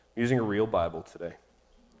I'm using a real Bible today.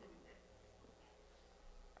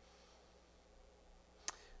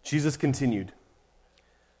 Jesus continued,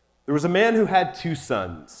 "There was a man who had 2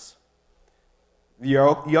 sons. The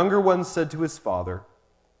younger one said to his father,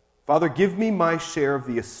 'Father, give me my share of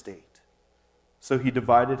the estate.' So he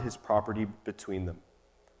divided his property between them.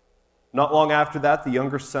 Not long after that, the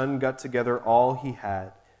younger son got together all he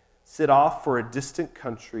had, set off for a distant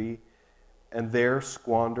country, and there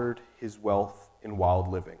squandered his wealth in wild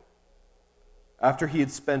living. After he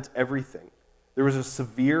had spent everything, there was a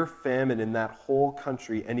severe famine in that whole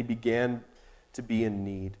country, and he began to be in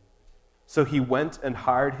need. So he went and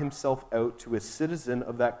hired himself out to a citizen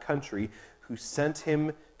of that country who sent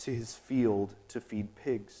him to his field to feed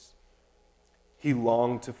pigs. He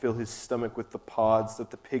longed to fill his stomach with the pods that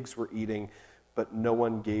the pigs were eating, but no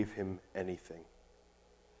one gave him anything.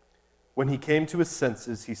 When he came to his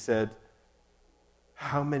senses, he said,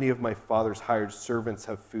 'How many of my father's hired servants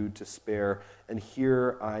have food to spare, and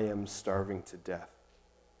here I am starving to death?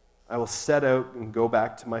 I will set out and go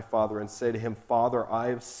back to my father and say to him, Father, I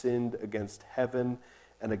have sinned against heaven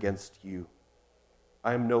and against you.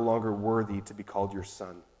 I am no longer worthy to be called your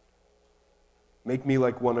son. Make me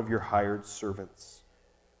like one of your hired servants.'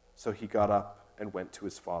 So he got up and went to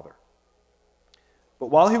his father. But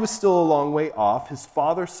while he was still a long way off, his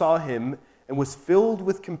father saw him and was filled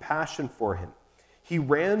with compassion for him. He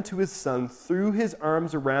ran to his son, threw his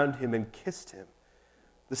arms around him, and kissed him.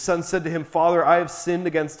 The son said to him, 'Father, I have sinned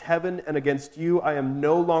against heaven and against you. I am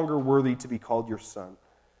no longer worthy to be called your son.'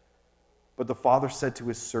 But the father said to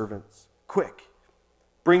his servants, 'Quick,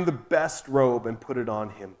 bring the best robe and put it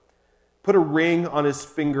on him. Put a ring on his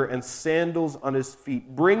finger and sandals on his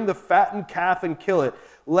feet. Bring the fattened calf and kill it.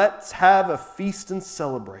 Let's have a feast and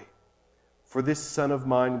celebrate. For this son of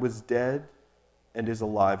mine was dead and is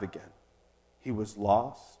alive again. He was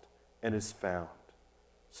lost and is found.'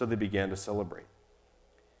 So they began to celebrate.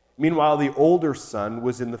 Meanwhile, the older son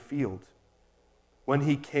was in the field. When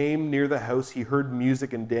he came near the house, he heard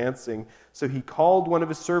music and dancing. So he called one of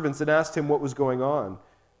his servants and asked him what was going on.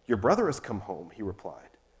 'Your brother has come home,' he replied,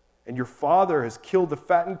 'and your father has killed the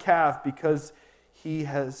fattened calf because he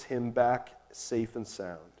has him back safe and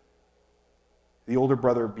sound.' The older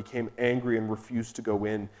brother became angry and refused to go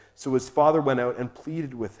in. So his father went out and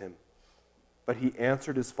pleaded with him. But he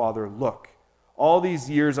answered his father, 'Look, all these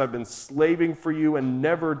years I've been slaving for you and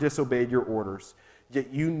never disobeyed your orders.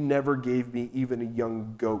 Yet you never gave me even a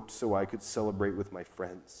young goat so I could celebrate with my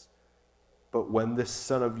friends. But when this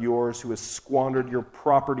son of yours who has squandered your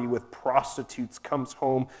property with prostitutes comes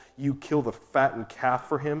home, you kill the fattened calf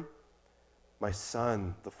for him?' 'My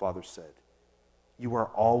son,' the father said, 'you are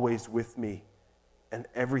always with me, and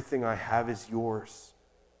everything I have is yours.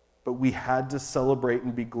 But we had to celebrate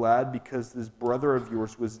and be glad because this brother of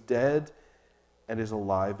yours was dead and is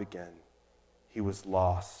alive again. He was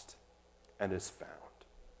lost and is found.'"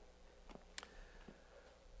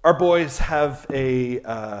 Our boys have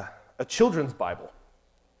a children's Bible.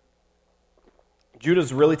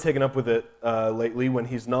 Judah's really taken up with it lately when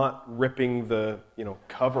he's not ripping the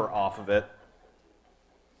cover off of it.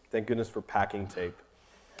 Thank goodness for packing tape.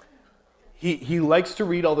 He likes to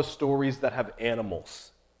read all the stories that have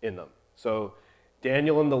animals in them. So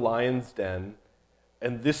Daniel in the Lion's Den,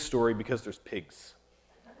 and this story because there's pigs.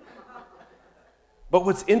 But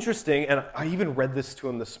what's interesting, and I even read this to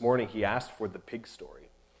him this morning, he asked for the pig story,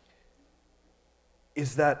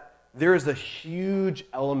 is that there is a huge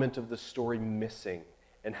element of the story missing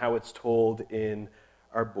in how it's told in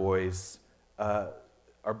our boys'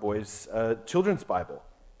 children's Bible.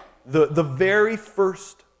 The very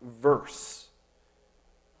first verse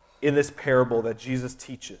in this parable that Jesus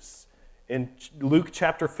teaches, in Luke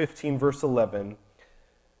chapter 15, verse 11,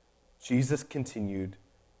 Jesus continued,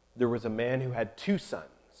 "There was a man who had 2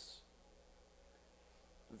 sons.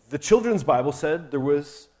 The children's Bible said there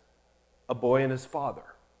was a boy and his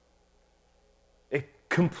father. It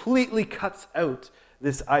completely cuts out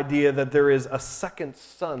this idea that there is a second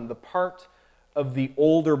son, the part of the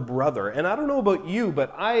older brother. And I don't know about you,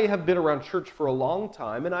 but I have been around church for a long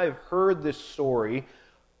time, and I have heard this story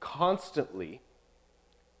constantly.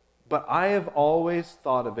 But I have always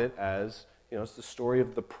thought of it as, it's the story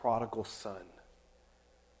of the prodigal son.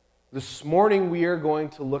 This morning we are going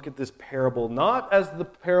to look at this parable, not as the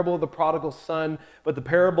parable of the prodigal son, but the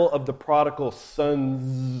parable of the prodigal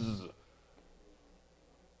sons.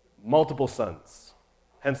 Multiple sons.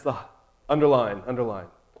 Hence the underline.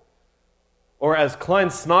 Or as Klein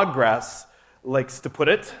Snodgrass likes to put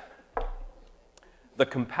it, the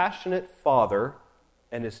compassionate father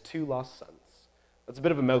and his 2 lost sons. That's a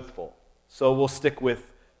bit of a mouthful, so we'll stick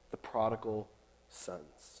with the prodigal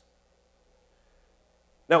sons.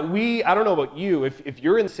 Now, I don't know about you, if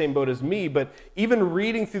you're in the same boat as me, but even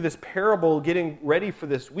reading through this parable, getting ready for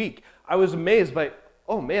this week, I was amazed by,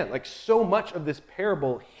 oh man, like so much of this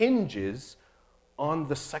parable hinges on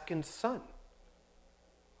the second son.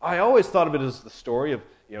 I always thought of it as the story of,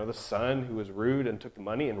 the son who was rude and took the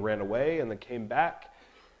money and ran away and then came back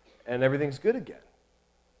and everything's good again.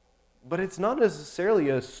 But it's not necessarily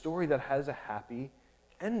a story that has a happy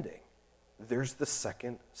ending. There's the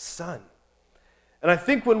second son. And I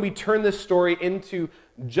think when we turn this story into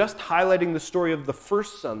just highlighting the story of the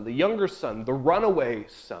first son, the younger son, the runaway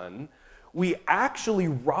son, we actually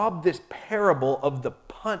rob this parable of the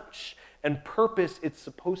punch and purpose it's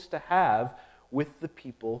supposed to have with the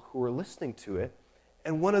people who are listening to it,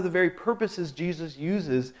 and one of the very purposes Jesus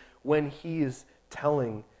uses when he is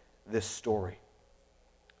telling this story.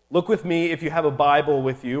 Look with me, if you have a Bible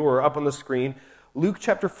with you or up on the screen, Luke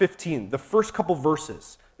chapter 15, the first couple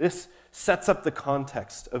verses. This sets up the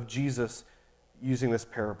context of Jesus using this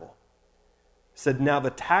parable. It said, "Now the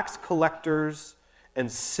tax collectors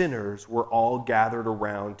and sinners were all gathered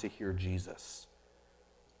around to hear Jesus.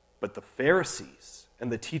 But the Pharisees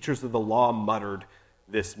and the teachers of the law muttered,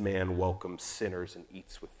 'This man welcomes sinners and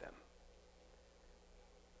eats with them.'"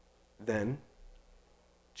 Then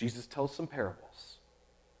Jesus tells some parables.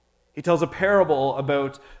 He tells a parable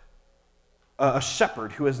about a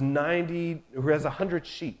shepherd who has 100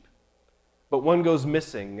 sheep, but one goes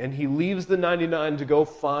missing, and he leaves the 99 to go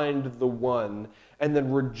find the one, and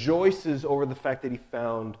then rejoices over the fact that he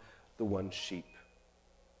found the one sheep.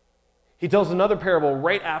 He tells another parable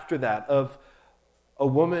right after that of a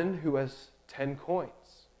woman who has 10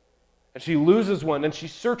 coins. And she loses one, and she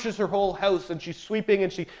searches her whole house, and she's sweeping,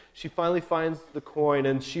 and she finally finds the coin,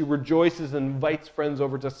 and she rejoices and invites friends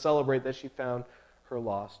over to celebrate that she found her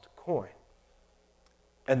lost coin.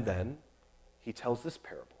 And then he tells this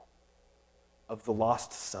parable of the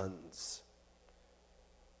lost sons.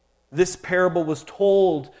 This parable was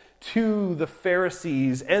told to the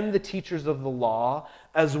Pharisees and the teachers of the law,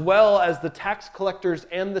 as well as the tax collectors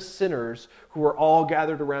and the sinners who were all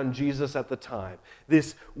gathered around Jesus at the time.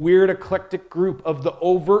 This weird eclectic group of the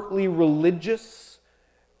overtly religious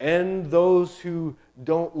and those who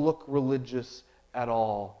don't look religious at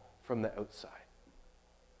all from the outside.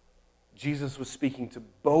 Jesus was speaking to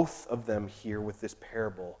both of them here with this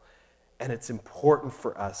parable, and it's important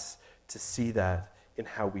for us to see that in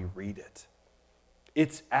how we read it.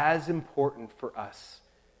 It's as important for us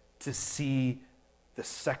to see the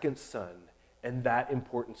second son and that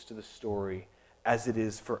importance to the story as it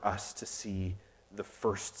is for us to see the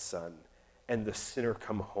first son and the sinner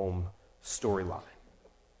come home storyline.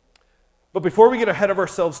 But before we get ahead of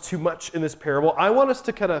ourselves too much in this parable, I want us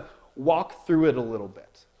to kind of walk through it a little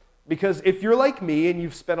bit. Because if you're like me and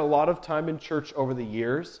you've spent a lot of time in church over the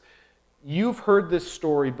years, you've heard this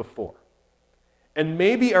story before. And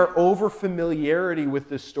maybe our over-familiarity with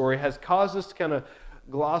this story has caused us to kind of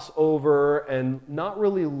gloss over and not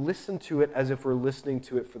really listen to it as if we're listening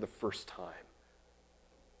to it for the first time.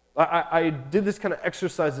 I did this kind of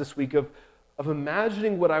exercise this week of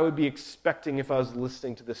imagining what I would be expecting if I was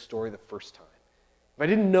listening to this story the first time. If I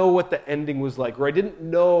didn't know what the ending was like, or I didn't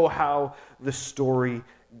know how the story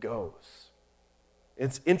goes.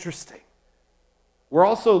 It's interesting. We're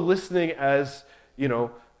also listening as,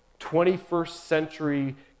 21st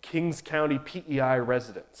century Kings County PEI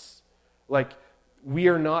residents. Like, we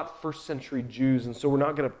are not first century Jews, and so we're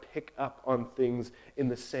not going to pick up on things in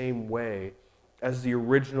the same way as the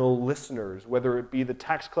original listeners, whether it be the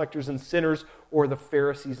tax collectors and sinners or the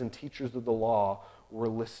Pharisees and teachers of the law were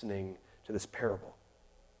listening to this parable.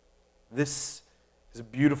 This is a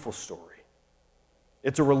beautiful story.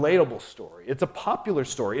 It's a relatable story. It's a popular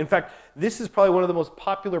story. In fact, this is probably one of the most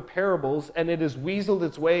popular parables, and it has weaseled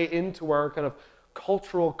its way into our kind of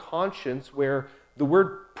cultural conscience where the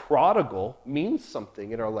word prodigal means something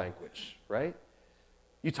in our language, right?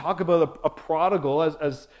 You talk about a prodigal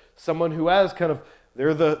as someone who has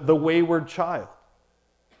they're the wayward child.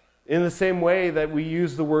 In the same way that we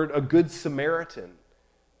use the word a good Samaritan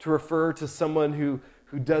to refer to someone who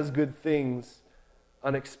does good things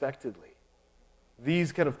unexpectedly.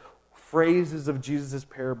 These kind of phrases of Jesus'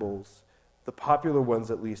 parables, the popular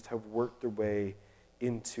ones at least, have worked their way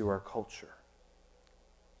into our culture.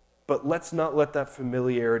 But let's not let that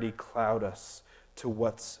familiarity cloud us to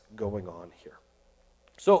what's going on here.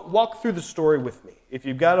 So walk through the story with me. If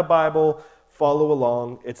you've got a Bible, follow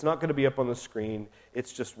along. It's not going to be up on the screen.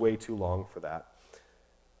 It's just way too long for that.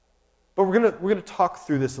 But we're going to talk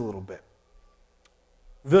through this a little bit.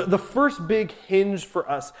 The first big hinge for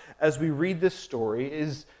us as we read this story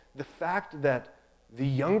is the fact that the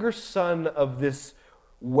younger son of this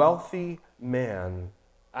wealthy man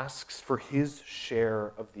asks for his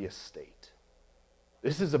share of the estate.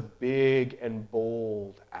 This is a big and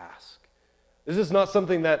bold ask. This is not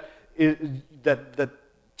something that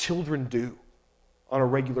children do on a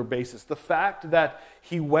regular basis. The fact that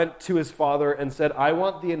he went to his father and said, I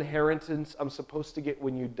want the inheritance I'm supposed to get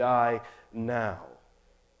when you die now,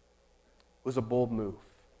 was a bold move.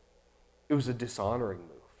 It was a dishonoring move.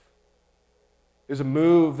 It was a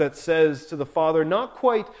move that says to the father, not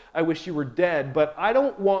quite, I wish you were dead, but I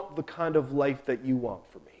don't want the kind of life that you want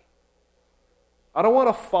for me. I don't want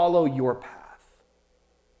to follow your path.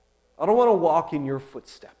 I don't want to walk in your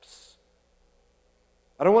footsteps.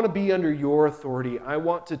 I don't want to be under your authority. I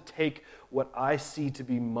want to take what I see to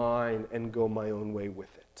be mine and go my own way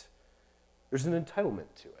with it. There's an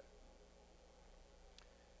entitlement to it.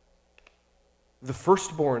 The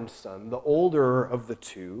firstborn son, the older of the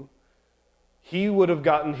two, he would have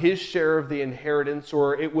gotten his share of the inheritance,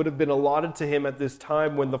 or it would have been allotted to him at this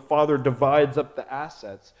time when the father divides up the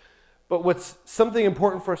assets. But what's something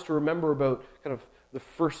important for us to remember about kind of the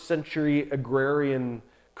first century agrarian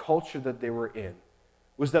culture that they were in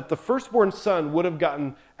was that the firstborn son would have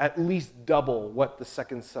gotten at least double what the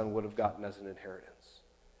second son would have gotten as an inheritance.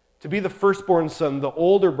 To be the firstborn son, the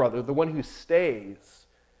older brother, the one who stays,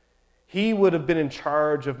 he would have been in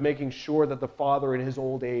charge of making sure that the father in his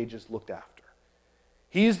old age is looked after.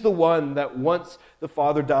 He's the one that once the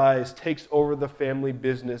father dies, takes over the family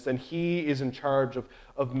business, and he is in charge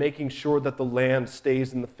of making sure that the land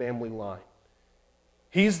stays in the family line.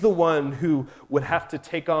 He's the one who would have to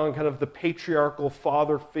take on kind of the patriarchal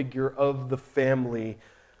father figure of the family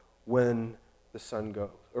when the son goes,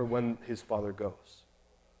 or when his father goes.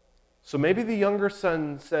 So maybe the younger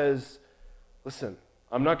son says, listen,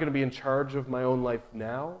 I'm not going to be in charge of my own life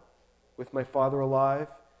now with my father alive.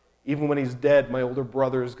 Even when he's dead, my older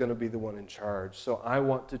brother is going to be the one in charge. So I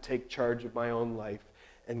want to take charge of my own life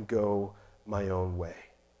and go my own way.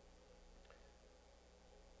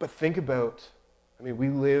 But think about, we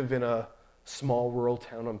live in a small rural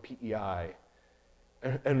town on PEI,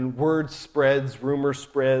 and word spreads, rumor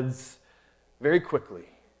spreads very quickly.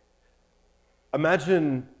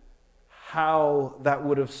 Imagine how that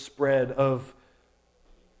would have spread of,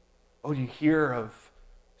 oh, you hear of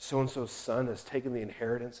so-and-so's son has taken the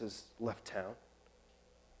inheritance, has left town.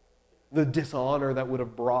 The dishonor that would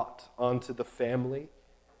have brought onto the family.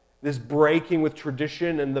 This breaking with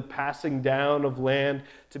tradition and the passing down of land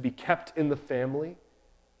to be kept in the family.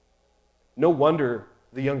 No wonder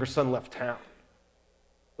the younger son left town.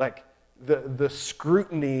 Like the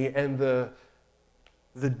scrutiny and the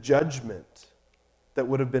judgment that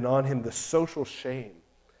would have been on him, the social shame,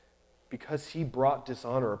 because he brought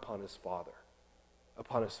dishonor upon his father,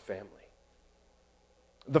 upon his family.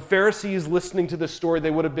 The Pharisees listening to this story,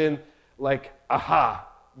 they would have been like, aha,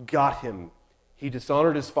 got him. He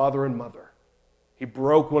dishonored his father and mother. He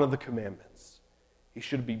broke one of the commandments. He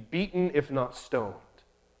should be beaten, if not stoned.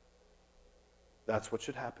 That's what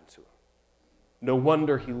should happen to him. No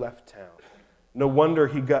wonder he left town. No wonder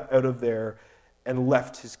he got out of there and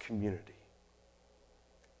left his community.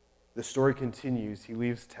 The story continues. He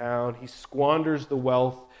leaves town. He squanders the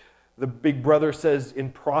wealth. The big brother says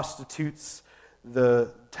in prostitutes.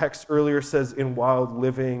 The text earlier says in wild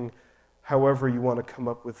living. However you want to come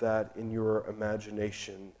up with that in your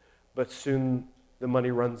imagination. But soon the money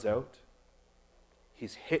runs out.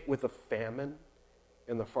 He's hit with a famine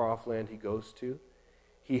in the far-off land he goes to.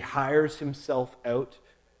 He hires himself out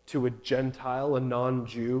to a Gentile, a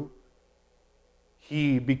non-Jew.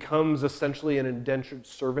 He becomes essentially an indentured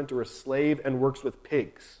servant or a slave and works with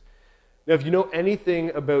pigs. Now, if you know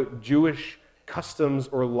anything about Jewish customs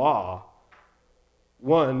or law,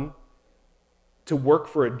 one, to work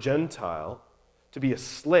for a Gentile, to be a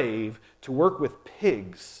slave, to work with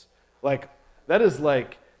pigs, that is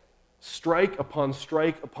like strike upon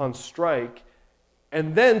strike upon strike,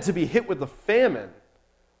 and then to be hit with a famine.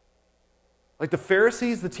 Like the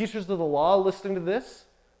Pharisees, the teachers of the law, listening to this,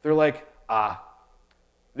 they're like,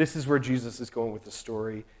 this is where Jesus is going with the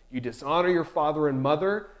story. You dishonor your father and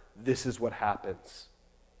mother, this is what happens.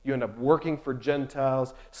 You end up working for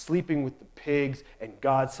Gentiles, sleeping with the pigs, and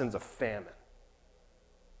God sends a famine.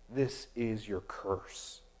 This is your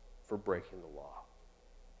curse for breaking the law.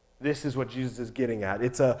 This is what Jesus is getting at.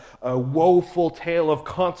 It's a woeful tale of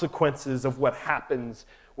consequences of what happens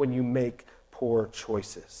when you make poor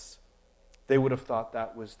choices. They would have thought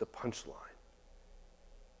that was the punchline.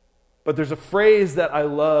 But there's a phrase that I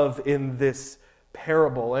love in this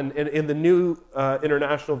parable, and in the New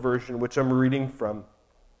International Version, which I'm reading from,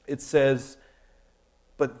 it says,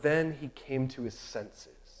 "But then he came to his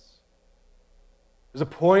senses." There's a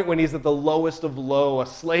point when he's at the lowest of low, a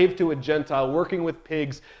slave to a Gentile, working with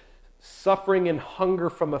pigs, suffering in hunger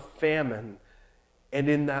from a famine. And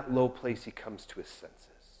in that low place, he comes to his senses.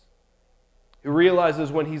 He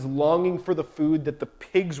realizes when he's longing for the food that the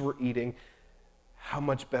pigs were eating, how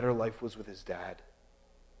much better life was with his dad.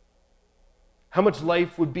 How much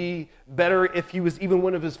life would be better if he was even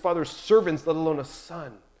one of his father's servants, let alone a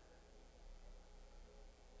son.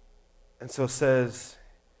 And so says,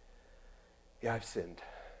 yeah, I've sinned.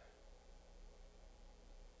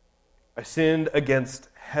 I sinned against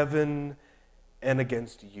heaven and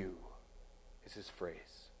against you, is his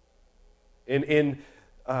phrase. In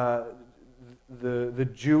the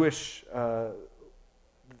Jewish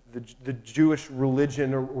the Jewish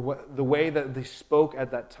religion, or the way that they spoke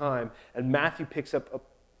at that time, and Matthew picks up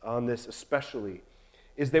on this especially,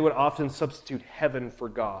 is they would often substitute heaven for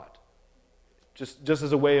God. Just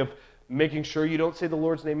as a way of making sure you don't say the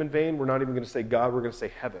Lord's name in vain. We're not even going to say God, we're going to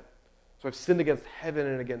say heaven. So I've sinned against heaven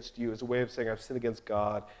and against you, as a way of saying I've sinned against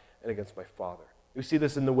God and against my Father. We see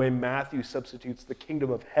this in the way Matthew substitutes the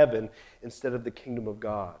kingdom of heaven instead of the kingdom of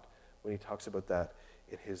God when he talks about that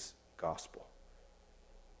in his gospel.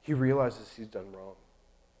 He realizes he's done wrong.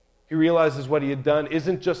 He realizes what he had done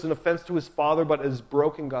isn't just an offense to his Father, but has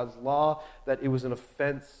broken God's law, that it was an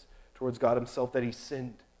offense towards God himself, that he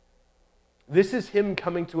sinned. This is him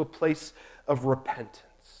coming to a place of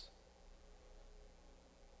repentance.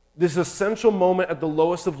 This essential moment at the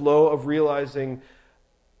lowest of low of realizing,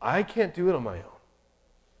 I can't do it on my own.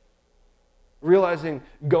 Realizing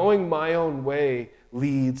going my own way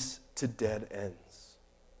leads to dead ends.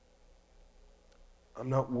 I'm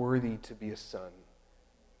not worthy to be a son,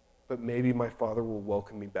 but maybe my Father will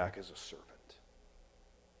welcome me back as a servant.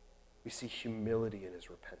 We see humility in his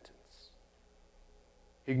repentance.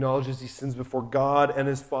 He acknowledges he sins before God and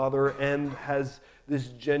his Father and has this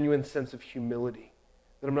genuine sense of humility,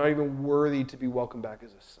 that I'm not even worthy to be welcomed back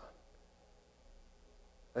as a son.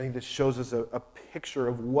 I think this shows us a picture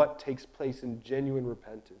of what takes place in genuine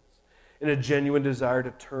repentance, in a genuine desire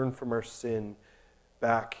to turn from our sin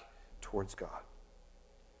back towards God.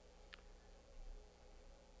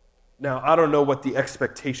 Now, I don't know what the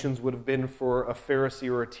expectations would have been for a Pharisee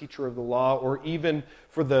or a teacher of the law, or even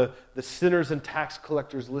for the sinners and tax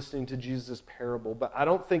collectors listening to Jesus' parable, but I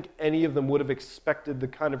don't think any of them would have expected the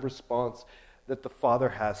kind of response that the Father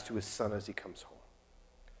has to his Son as he comes home.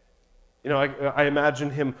 You know, I imagine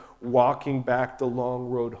him walking back the long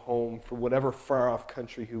road home from whatever far-off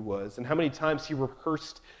country he was, and how many times he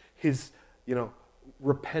rehearsed his,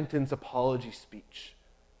 repentance apology speech.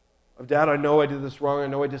 Of, Dad, I know I did this wrong. I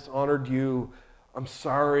know I dishonored you. I'm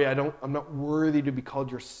sorry. I'm not worthy to be called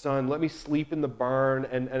your son. Let me sleep in the barn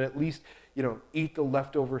and at least, eat the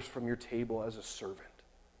leftovers from your table as a servant.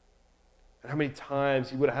 And how many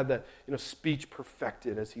times he would have had that, speech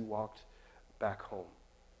perfected as he walked back home.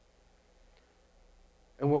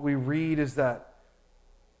 And what we read is that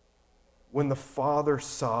when the Father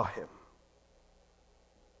saw him,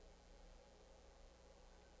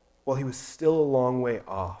 while he was still a long way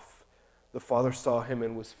off, the Father saw him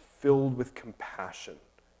and was filled with compassion.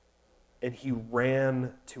 And he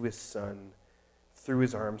ran to his Son, threw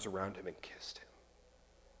his arms around him, and kissed him.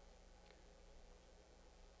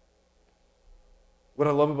 What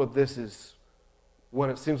I love about this is when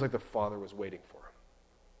it seems like the Father was waiting for him.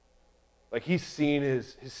 Like he's seen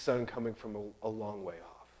his Son coming from a long way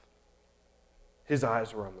off. His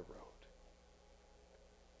eyes were on the road.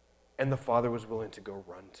 And the Father was willing to go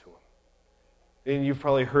run to him. And you've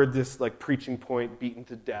probably heard this preaching point beaten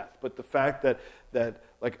to death, but the fact that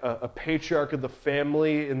a patriarch of the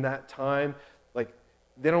family in that time,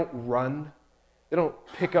 they don't run, they don't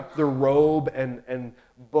pick up their robe and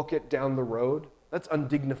book it down the road. That's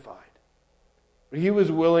undignified. But he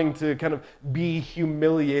was willing to kind of be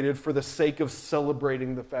humiliated for the sake of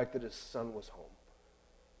celebrating the fact that his son was home.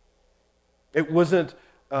 It wasn't,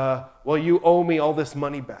 you owe me all this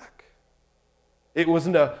money back. It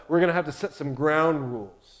wasn't we're going to have to set some ground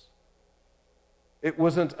rules. It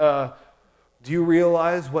wasn't do you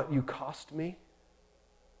realize what you cost me?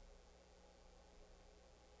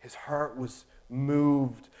 His heart was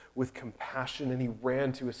moved with compassion, and he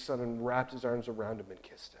ran to his son and wrapped his arms around him and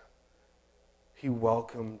kissed him. He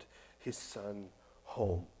welcomed his son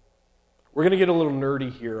home. We're going to get a little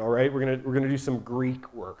nerdy here, all right? We're going to do some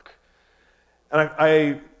Greek work. And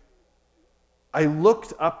I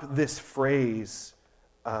looked up this phrase,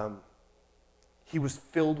 he was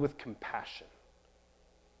filled with compassion,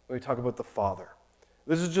 when we talk about the Father.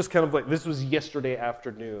 This is just kind of this was yesterday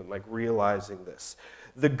afternoon, realizing this.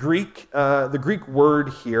 The Greek word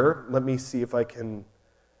here, let me see if I can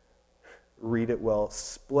read it well.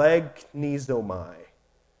 Splagchnizomai.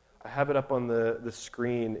 I have it up on the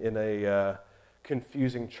screen in a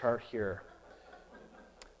confusing chart here.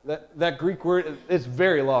 That Greek word is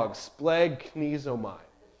very long. Splagchnizomai.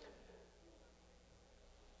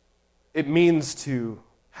 It means to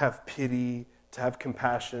have pity, to have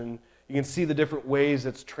compassion. You can see the different ways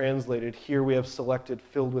it's translated. Here we have selected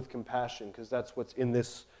filled with compassion because that's what's in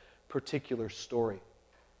this particular story.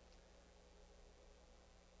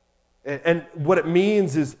 And what it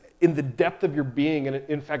means is in the depth of your being, and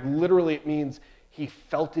in fact, literally it means he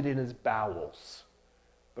felt it in his bowels.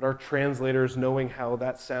 But our translators, knowing how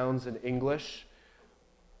that sounds in English,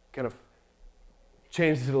 kind of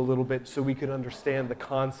changed it a little bit so we could understand the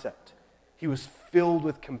concept. He was filled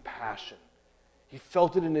with compassion. He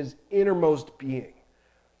felt it in his innermost being.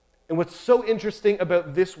 And what's so interesting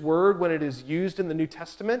about this word when it is used in the New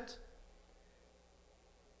Testament,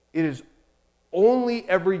 it is only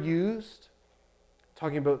ever used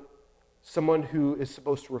talking about someone who is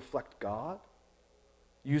supposed to reflect God,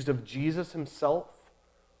 used of Jesus himself,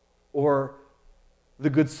 or the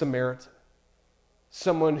Good Samaritan,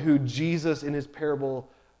 someone who Jesus in his parable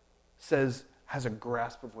says has a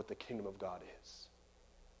grasp of what the kingdom of God is.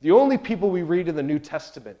 The only people we read in the New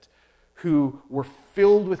Testament who were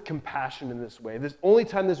filled with compassion in this way, the only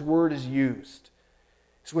time this word is used,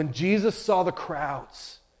 is when Jesus saw the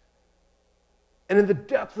crowds. And in the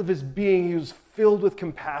depth of his being, he was filled with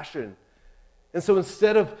compassion. And so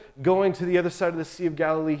instead of going to the other side of the Sea of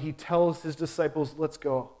Galilee, he tells his disciples, let's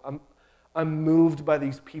go. I'm moved by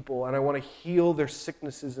these people, and I want to heal their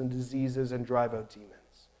sicknesses and diseases and drive out demons.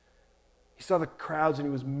 He saw the crowds, and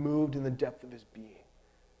he was moved in the depth of his being.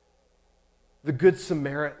 The Good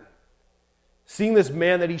Samaritan, seeing this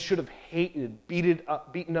man that he should have hated, beaten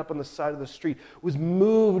up on the side of the street, was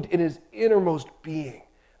moved in his innermost being.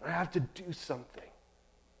 I have to do something.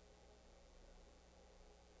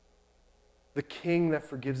 The king that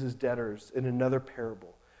forgives his debtors in another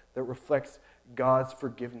parable that reflects God's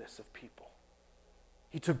forgiveness of people.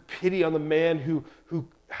 He took pity on the man who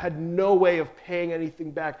had no way of paying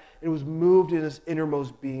anything back and was moved in his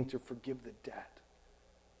innermost being to forgive the debt.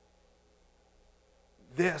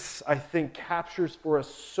 This, I think, captures for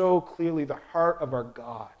us so clearly the heart of our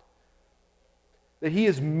God. That he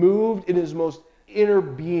is moved in his most inner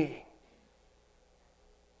being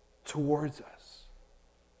towards us.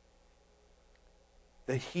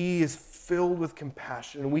 That he is filled with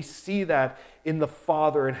compassion. And we see that in the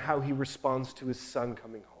Father and how he responds to his Son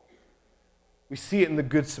coming home. We see it in the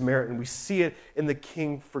Good Samaritan. We see it in the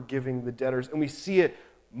king forgiving the debtors. And we see it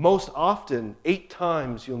most often, 8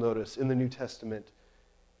 times, you'll notice, in the New Testament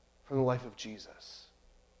from the life of Jesus.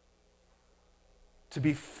 To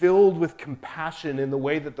be filled with compassion in the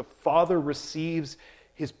way that the Father receives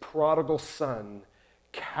his prodigal son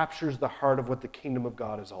captures the heart of what the kingdom of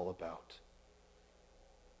God is all about.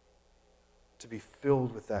 To be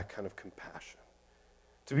filled with that kind of compassion.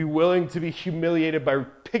 To be willing to be humiliated by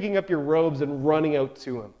picking up your robes and running out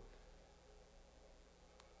to him.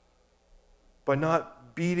 By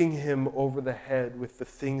not beating him over the head with the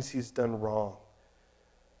things he's done wrong.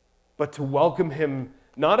 But to welcome him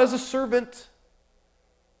not as a servant,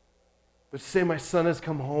 but to say, my son has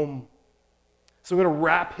come home. So I'm going to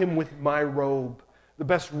wrap him with my robe, the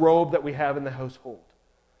best robe that we have in the household.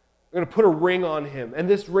 I'm going to put a ring on him. And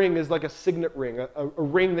this ring is like a signet ring, a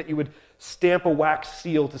ring that you would stamp a wax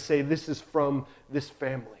seal to say, this is from this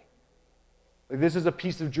family. Like, this is a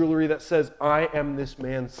piece of jewelry that says, I am this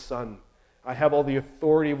man's son. I have all the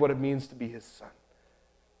authority of what it means to be his son.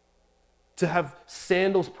 To have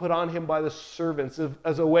sandals put on him by the servants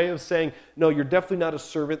as a way of saying, no, you're definitely not a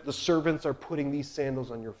servant. The servants are putting these sandals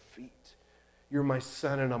on your feet. You're my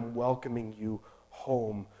son, and I'm welcoming you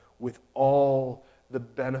home with all the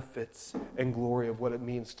benefits and glory of what it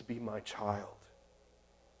means to be my child.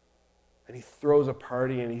 And he throws a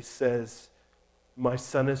party and he says, my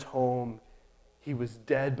son is home. He was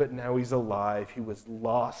dead, but now he's alive. He was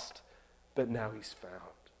lost, but now he's found.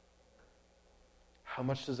 How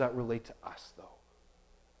much does that relate to us, though?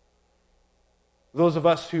 Those of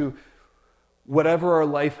us who, whatever our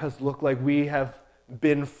life has looked like, we have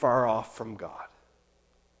been far off from God.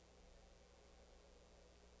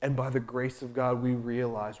 And by the grace of God, we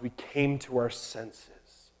realized, we came to our senses.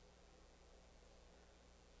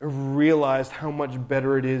 And realized how much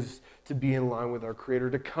better it is to be in line with our Creator,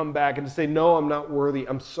 to come back and to say, no, I'm not worthy.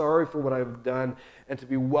 I'm sorry for what I've done. And to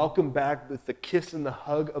be welcomed back with the kiss and the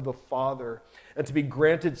hug of the Father. And to be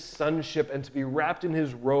granted sonship and to be wrapped in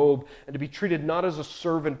his robe. And to be treated not as a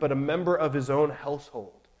servant, but a member of his own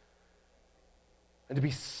household. And to be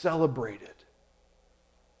celebrated.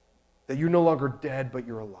 That you're no longer dead, but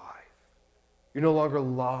you're alive. You're no longer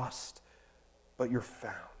lost, but you're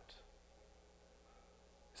found.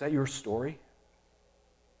 Is that your story?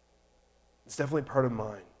 It's definitely part of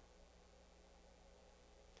mine.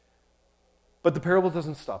 But the parable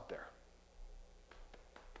doesn't stop there.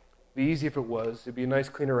 It'd be easy if it was. It'd be a nice,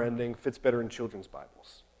 cleaner ending. Fits better in children's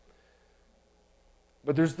Bibles.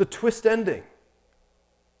 But there's the twist ending.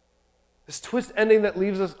 This twist ending that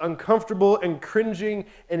leaves us uncomfortable and cringing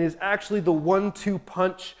and is actually the 1-2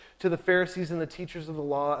 punch to the Pharisees and the teachers of the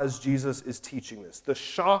law as Jesus is teaching this. The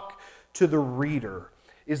shock to the reader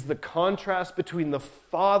is the contrast between the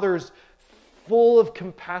father's full of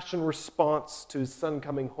compassion response to his son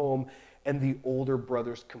coming home and the older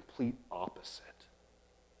brother's complete opposite.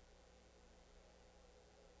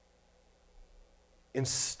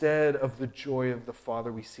 Instead of the joy of the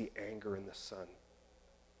father, we see anger in the son.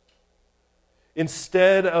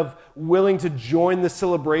 Instead of willing to join the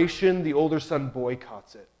celebration, the older son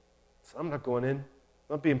boycotts it. So I'm not going in. I'm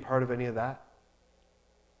not being part of any of that.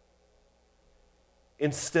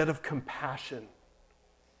 Instead of compassion,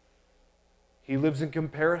 he lives in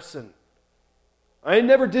comparison. I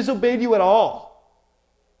never disobeyed you at all.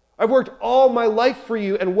 I've worked all my life for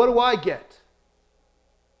you, and what do I get?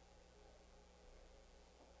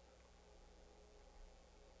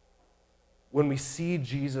 When we see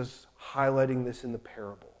Jesus highlighting this in the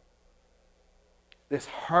parable, this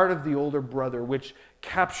heart of the older brother, which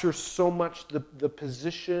captures so much the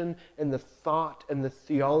position and the thought and the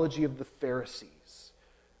theology of the Pharisees,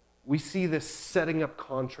 we see this setting up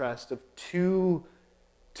contrast of two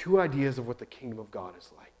ideas of what the kingdom of God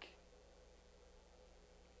is like.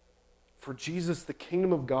 For Jesus, the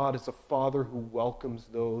kingdom of God is a father who welcomes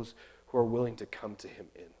those who are willing to come to him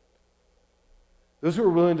in. Those who are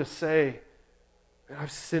willing to say,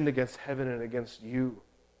 I've sinned against heaven and against you.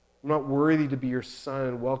 I'm not worthy to be your son,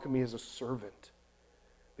 and welcome me as a servant.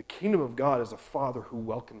 The kingdom of God is a father who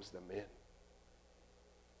welcomes them in.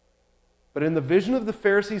 But in the vision of the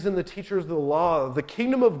Pharisees and the teachers of the law, the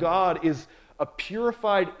kingdom of God is a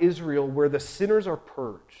purified Israel where the sinners are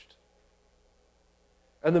purged.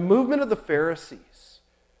 And the movement of the Pharisees,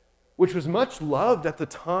 which was much loved at the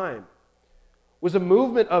time, was a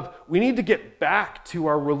movement of we need to get back to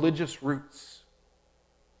our religious roots.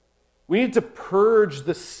 We need to purge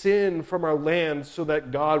the sin from our land so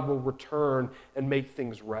that God will return and make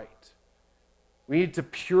things right. We need to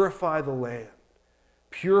purify the land,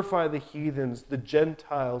 purify the heathens, the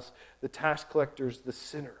Gentiles, the tax collectors, the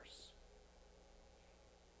sinners.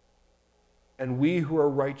 And we who are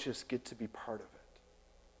righteous get to be part of it.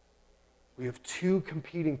 We have two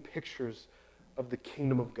competing pictures of the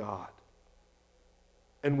kingdom of God.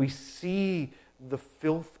 And we see the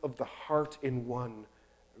filth of the heart in one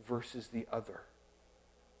versus the other.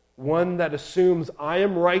 One that assumes, I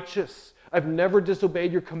am righteous. I've never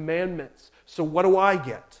disobeyed your commandments. So what do I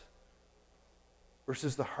get?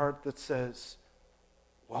 Versus the heart that says,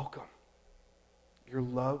 welcome. You're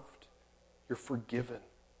loved. You're forgiven.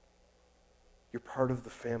 You're part of the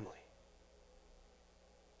family.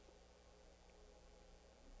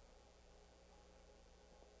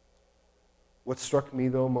 What struck me,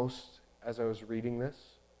 though, most as I was reading this,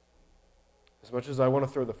 as much as I want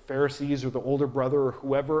to throw the Pharisees or the older brother or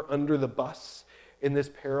whoever under the bus in this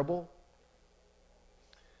parable,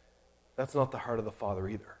 that's not the heart of the Father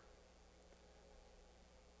either.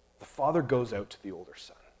 The Father goes out to the older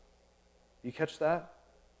son. You catch that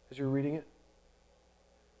as you're reading it?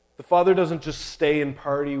 The Father doesn't just stay and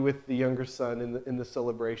party with the younger son in the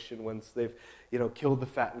celebration once they've killed the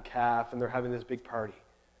fattened calf and they're having this big party.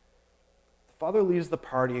 The Father leaves the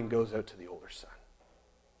party and goes out to the older son.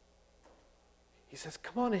 He says,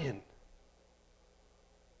 come on in.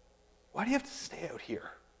 Why do you have to stay out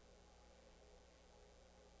here?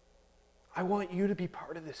 I want you to be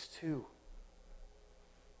part of this too.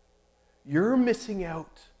 You're missing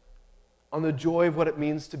out on the joy of what it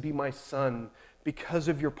means to be my son because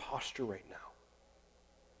of your posture right now.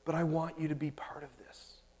 But I want you to be part of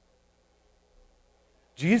this.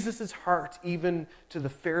 Jesus' heart, even to the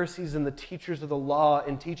Pharisees and the teachers of the law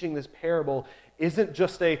in teaching this parable, isn't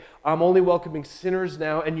just I'm only welcoming sinners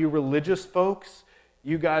now, and you religious folks,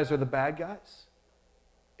 you guys are the bad guys.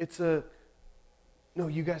 It's no,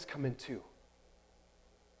 you guys come in too.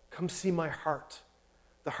 Come see my heart.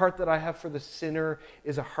 The heart that I have for the sinner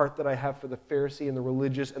is a heart that I have for the Pharisee and the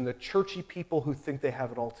religious and the churchy people who think they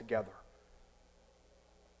have it all together.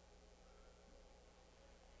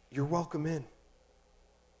 You're welcome in.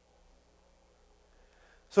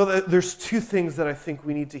 So there's two things that I think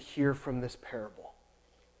we need to hear from this parable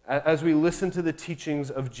as we listen to the teachings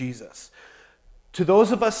of Jesus. To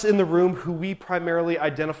those of us in the room who we primarily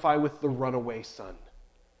identify with the runaway son,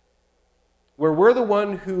 where we're the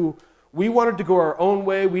one who we wanted to go our own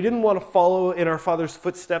way. We didn't want to follow in our Father's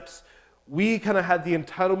footsteps. We kind of had the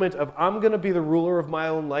entitlement of, I'm going to be the ruler of my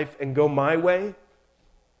own life and go my way.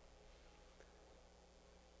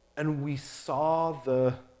 And we saw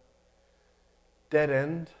the dead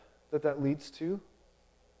end that leads to.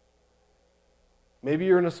 Maybe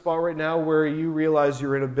you're in a spot right now where you realize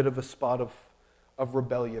you're in a bit of a spot of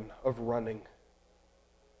rebellion, of running.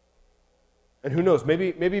 And who knows,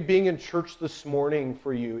 maybe being in church this morning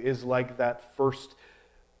for you is like that first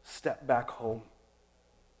step back home.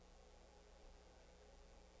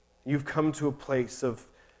 You've come to a place of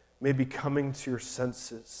maybe coming to your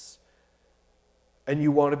senses. And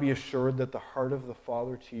you want to be assured that the heart of the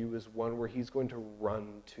Father to you is one where He's going to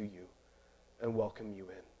run to you and welcome you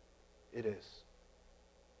in. It is.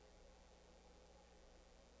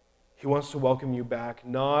 He wants to welcome you back,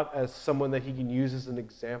 not as someone that He can use as an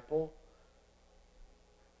example,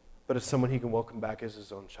 but as someone He can welcome back as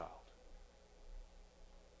His own child.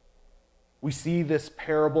 We see this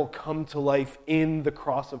parable come to life in the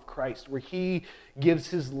cross of Christ, where He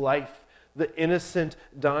gives His life, the innocent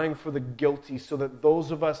dying for the guilty, so that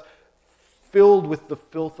those of us filled with the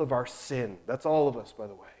filth of our sin, that's all of us, by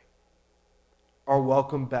the way, are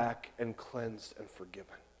welcomed back and cleansed and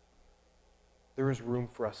forgiven. There is room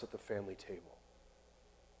for us at the family table.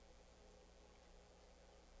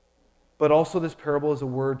 But also this parable is a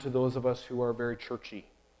word to those of us who are very churchy.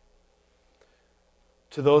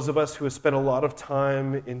 To those of us who have spent a lot of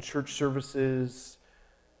time in church services,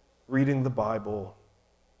 reading the Bible,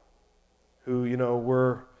 who,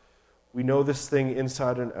 we know this thing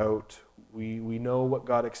inside and out. We know what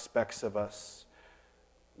God expects of us.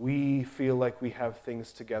 We feel like we have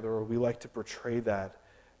things together, or we like to portray that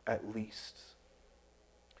at least.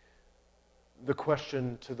 The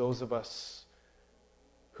question to those of us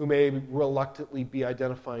who may reluctantly be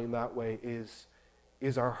identifying that way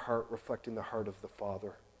is our heart reflecting the heart of the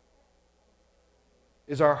Father?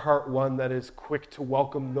 Is our heart one that is quick to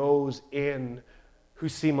welcome those in who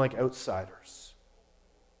seem like outsiders?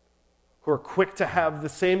 Who are quick to have the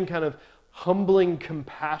same kind of humbling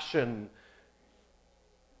compassion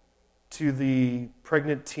to the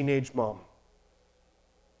pregnant teenage mom?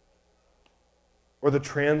 Or the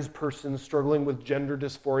trans person struggling with gender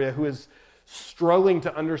dysphoria who is struggling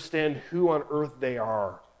to understand who on earth they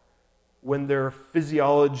are when their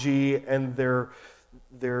physiology and their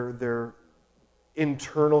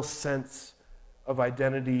internal sense of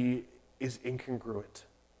identity is incongruent.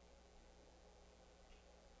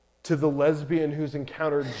 To the lesbian who's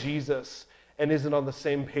encountered Jesus and isn't on the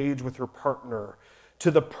same page with her partner.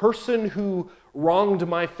 To the person who wronged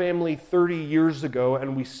my family 30 years ago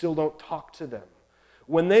and we still don't talk to them.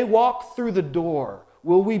 When they walk through the door,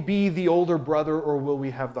 will we be the older brother or will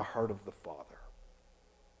we have the heart of the Father?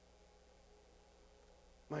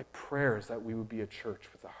 My prayer is that we would be a church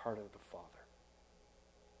with the heart of the Father.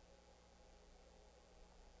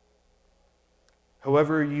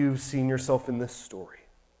 However you've seen yourself in this story,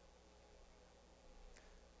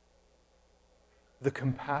 the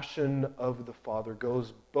compassion of the Father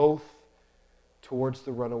goes both towards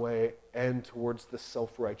the runaway and towards the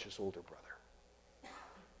self-righteous older brother.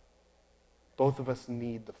 Both of us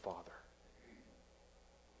need the Father.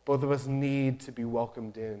 Both of us need to be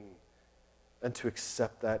welcomed in and to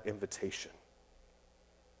accept that invitation.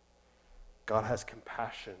 God has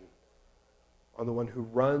compassion on the one who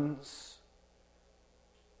runs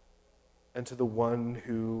and to the one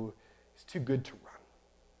who is too good to run.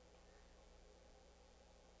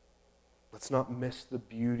 Let's not miss the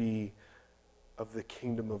beauty of the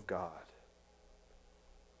kingdom of God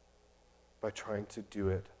by trying to do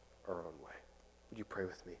it our own way. Would you pray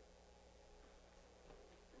with me?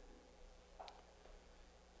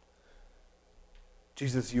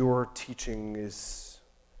 Jesus, your teaching is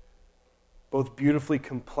both beautifully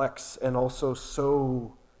complex and also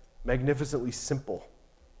so magnificently simple.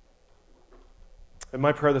 And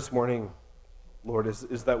my prayer this morning, Lord,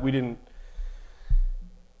 is that we didn't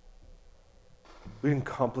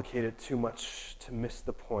complicate it too much to miss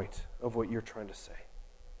the point of what you're trying to say.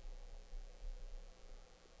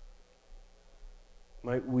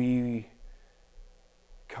 Might we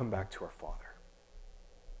come back to our Father?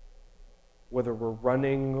 Whether we're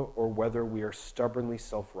running or whether we are stubbornly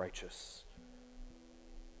self-righteous.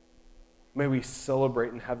 May we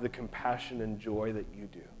celebrate and have the compassion and joy that you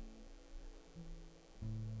do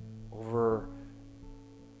over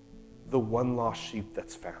the one lost sheep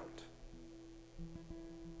that's found,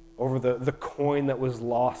 over the coin that was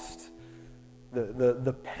lost,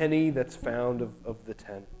 the penny that's found of the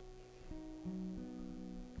 10,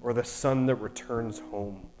 or the son that returns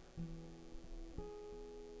home.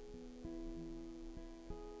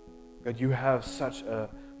 God, you have such a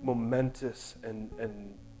momentous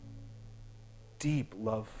and deep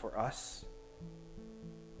love for us.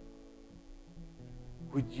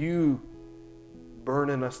 Would you burn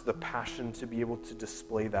in us the passion to be able to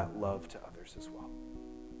display that love to others as well?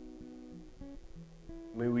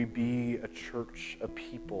 May we be a church, a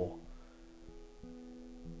people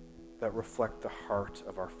that reflect the heart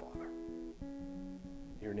of our Father.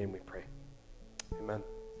 In your name we pray. Amen.